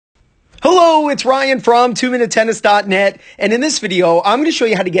Hello, it's Ryan from 2minutetennis.net, and in this video, I'm going to show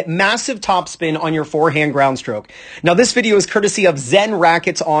you how to get massive topspin on your forehand ground stroke. Now, this video is courtesy of Zen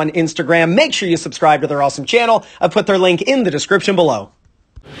Rackets on Instagram. Make sure you subscribe to their awesome channel. I've put their link in the description below.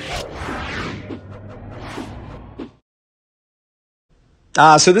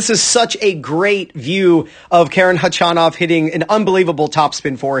 So this is such a great view of Karen Khachanov hitting an unbelievable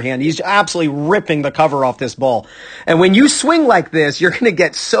topspin forehand. He's absolutely ripping the cover off this ball. And when you swing like this, you're going to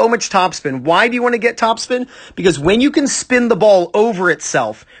get so much topspin. Why do you want to get topspin? Because when you can spin the ball over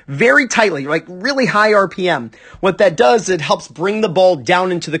itself very tightly, like really high RPM, what that does, it helps bring the ball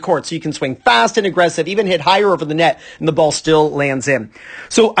down into the court. So you can swing fast and aggressive, even hit higher over the net, and the ball still lands in.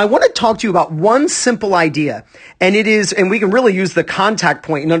 So I want to talk to you about one simple idea, and it is, and we can really use the contact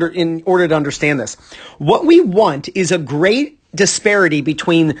point in order to understand this. What we want is a great disparity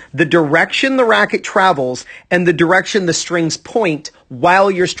between the direction the racket travels and the direction the strings point while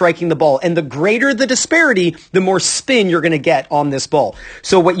you're striking the ball. And the greater the disparity, the more spin you're going to get on this ball.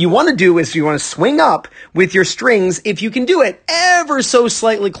 So what you want to do is you want to swing up with your strings if you can do it ever so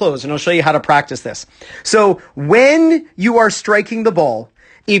slightly close. And I'll show you how to practice this. So when you are striking the ball,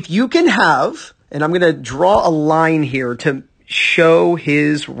 if you can have, and I'm going to draw a line here to show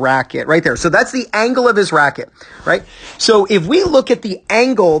his racket right there. So that's the angle of his racket, right? So if we look at the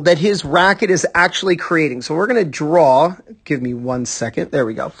angle that his racket is actually creating, so we're going to draw, give me 1 second. There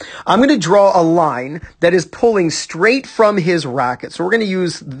we go. I'm going to draw a line that is pulling straight from his racket. So we're going to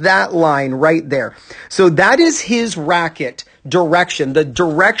use that line right there. So that is his racket direction, the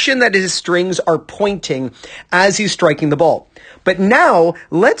direction that his strings are pointing as he's striking the ball. But now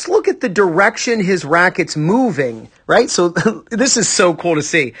let's look at the direction his racket's moving, right? So this is so cool to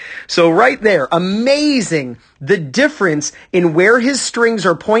see. So right there, amazing the difference in where his strings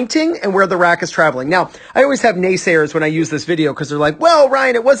are pointing and where the racket's traveling. Now, I always have naysayers when I use this video because they're like, well,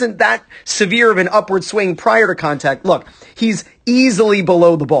 Ryan, it wasn't that severe of an upward swing prior to contact. Look, he's easily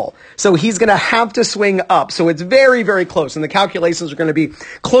below the ball. So he's going to have to swing up. So it's very, very close. And the calculations are going to be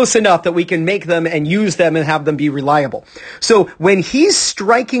close enough that we can make them and use them and have them be reliable. So when he's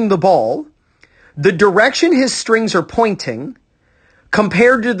striking the ball, the direction his strings are pointing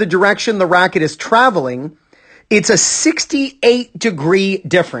compared to the direction the racket is traveling, it's a 68-degree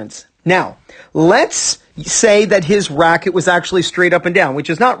difference. Now, let's say that his racket was actually straight up and down, which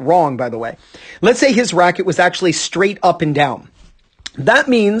is not wrong, by the way. Let's say his racket was actually straight up and down. That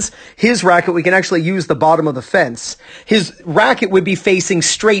means his racket, we can actually use the bottom of the fence. His racket would be facing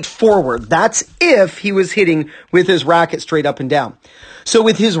straight forward. That's if he was hitting with his racket straight up and down. So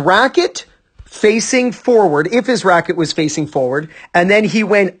with his racket facing forward, if his racket was facing forward, and then he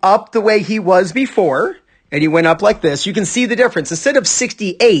went up the way he was before, and he went up like this, you can see the difference. Instead of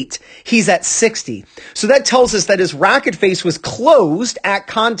 68, he's at 60. So that tells us that his racket face was closed at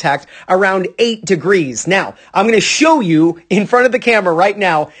contact around 8 degrees. Now, I'm going to show you in front of the camera right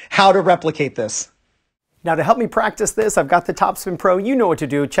now how to replicate this. Now, to help me practice this, I've got the Topspin Pro. You know what to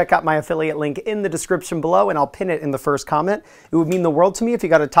do. Check out my affiliate link in the description below, and I'll pin it in the first comment. It would mean the world to me if you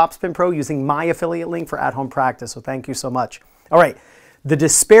got a Topspin Pro using my affiliate link for at-home practice, so thank you so much. All right. The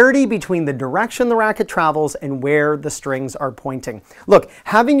disparity between the direction the racket travels and where the strings are pointing. Look,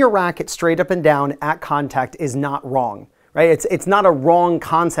 having your racket straight up and down at contact is not wrong, right? It's not a wrong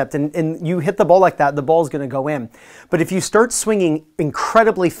concept, and you hit the ball like that, the ball's going to go in. But if you start swinging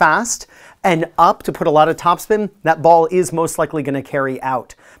incredibly fast and up to put a lot of topspin, that ball is most likely going to carry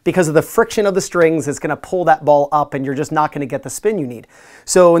out. Because of the friction of the strings, it's going to pull that ball up and you're just not going to get the spin you need.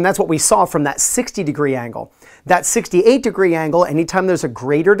 So, and that's what we saw from that 60-degree angle. That 68-degree angle, anytime there's a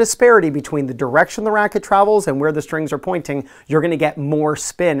greater disparity between the direction the racket travels and where the strings are pointing, you're going to get more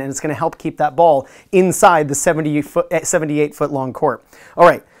spin, and it's going to help keep that ball inside the 78-foot long court. All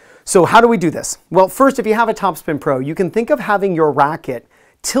right, so how do we do this? Well, first, if you have a Topspin Pro, you can think of having your racket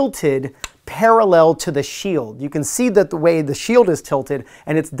tilted parallel to the shield. You can see that the way the shield is tilted,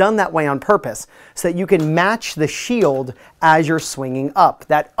 and it's done that way on purpose, so that you can match the shield as you're swinging up.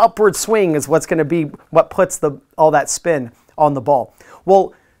 That upward swing is what's going to be what puts all that spin on the ball.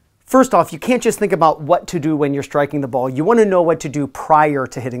 Well, first off, you can't just think about what to do when you're striking the ball. You want to know what to do prior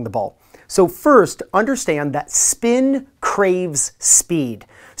to hitting the ball. So first, understand that spin craves speed.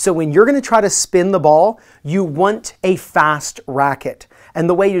 So when you're going to try to spin the ball, you want a fast racket. And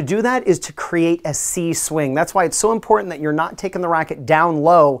the way to do that is to create a C swing. That's why it's so important that you're not taking the racket down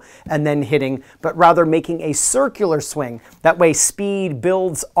low and then hitting, but rather making a circular swing. That way speed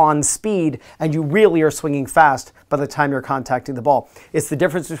builds on speed and you really are swinging fast by the time you're contacting the ball. It's the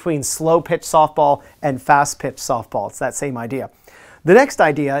difference between slow pitch softball and fast pitch softball. It's that same idea. The next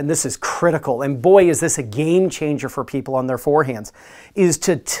idea, and this is critical, and boy is this a game changer for people on their forehands, is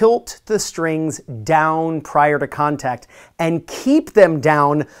to tilt the strings down prior to contact and keep them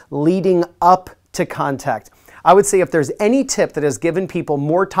down leading up to contact. I would say if there's any tip that has given people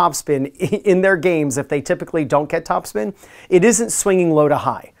more topspin in their games, if they typically don't get topspin, it isn't swinging low to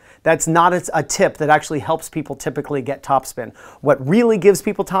high. That's not a tip that actually helps people typically get topspin. What really gives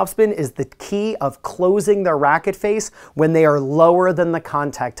people topspin is the key of closing their racket face when they are lower than the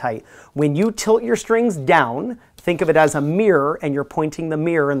contact height. When you tilt your strings down, think of it as a mirror and you're pointing the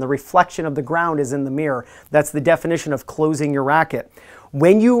mirror and the reflection of the ground is in the mirror. That's the definition of closing your racket.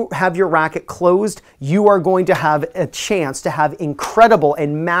 When you have your racket closed, you are going to have a chance to have incredible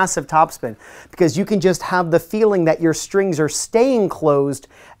and massive topspin because you can just have the feeling that your strings are staying closed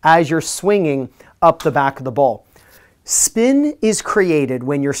as you're swinging up the back of the ball. Spin is created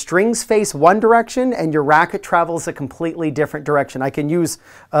when your strings face one direction and your racket travels a completely different direction. I can use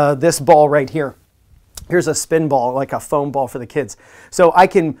this ball right here. Here's a spin ball, like a foam ball for the kids. So I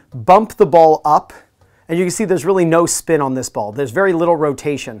can bump the ball up. And you can see there's really no spin on this ball. There's very little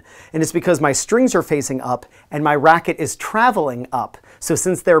rotation. And it's because my strings are facing up and my racket is traveling up. So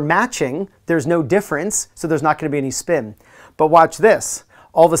since they're matching, there's no difference, so there's not going to be any spin. But watch this.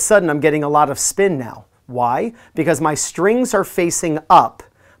 All of a sudden, I'm getting a lot of spin now. Why? Because my strings are facing up,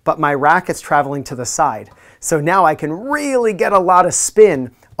 but my racket's traveling to the side. So now I can really get a lot of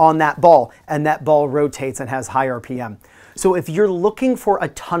spin on that ball, and that ball rotates and has high RPM. So if you're looking for a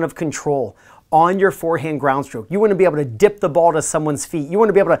ton of control on your forehand ground stroke, you want to be able to dip the ball to someone's feet. You want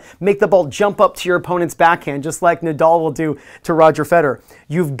to be able to make the ball jump up to your opponent's backhand, just like Nadal will do to Roger Federer.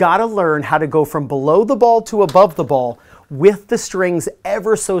 You've got to learn how to go from below the ball to above the ball with the strings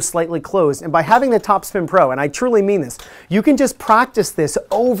ever so slightly closed. And by having the Topspin Pro, and I truly mean this, you can just practice this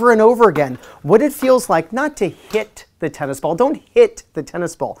over and over again, what it feels like not to hit the tennis ball. Don't hit the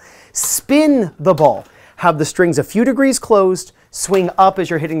tennis ball. Spin the ball. Have the strings a few degrees closed, swing up as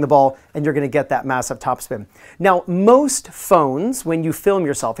you're hitting the ball, and you're going to get that massive topspin. Now, most phones, when you film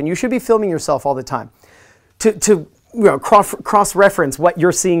yourself, and you should be filming yourself all the time, to cross-reference what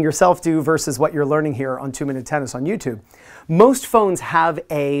you're seeing yourself do versus what you're learning here on 2-Minute Tennis on YouTube, most phones have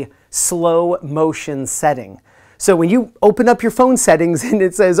a slow motion setting. So when you open up your phone settings and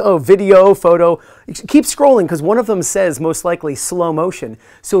it says, oh, video, photo, keep scrolling because one of them says most likely slow motion.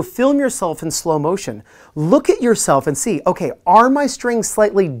 So film yourself in slow motion. Look at yourself and see, okay, are my strings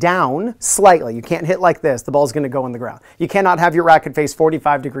slightly down? Slightly. You can't hit like this. The ball's going to go on the ground. You cannot have your racket face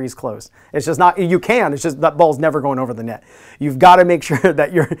 45 degrees closed. It's just not, you can, it's just that ball's never going over the net. You've got to make sure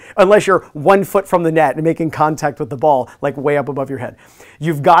that you're, unless you're 1 foot from the net and making contact with the ball, like way up above your head.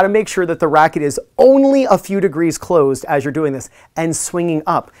 You've got to make sure that the racket is only a few degrees closed as you're doing this and swinging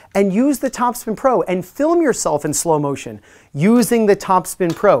up. And use the Topspin Pro and film yourself in slow motion using the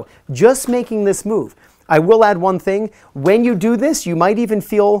Topspin Pro, just making this move. I will add one thing. When you do this, you might even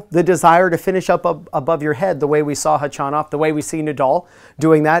feel the desire to finish up above your head the way we saw Khachanov, the way we see Nadal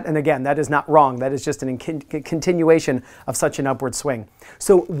doing that. And again, that is not wrong. That is just a continuation of such an upward swing.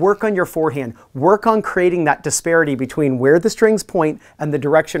 So work on your forehand. Work on creating that disparity between where the strings point and the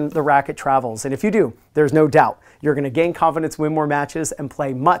direction the racket travels. And if you do, there's no doubt you're going to gain confidence, win more matches, and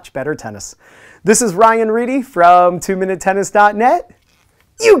play much better tennis. This is Ryan Reedy from 2MinuteTennis.net.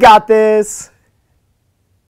 You got this!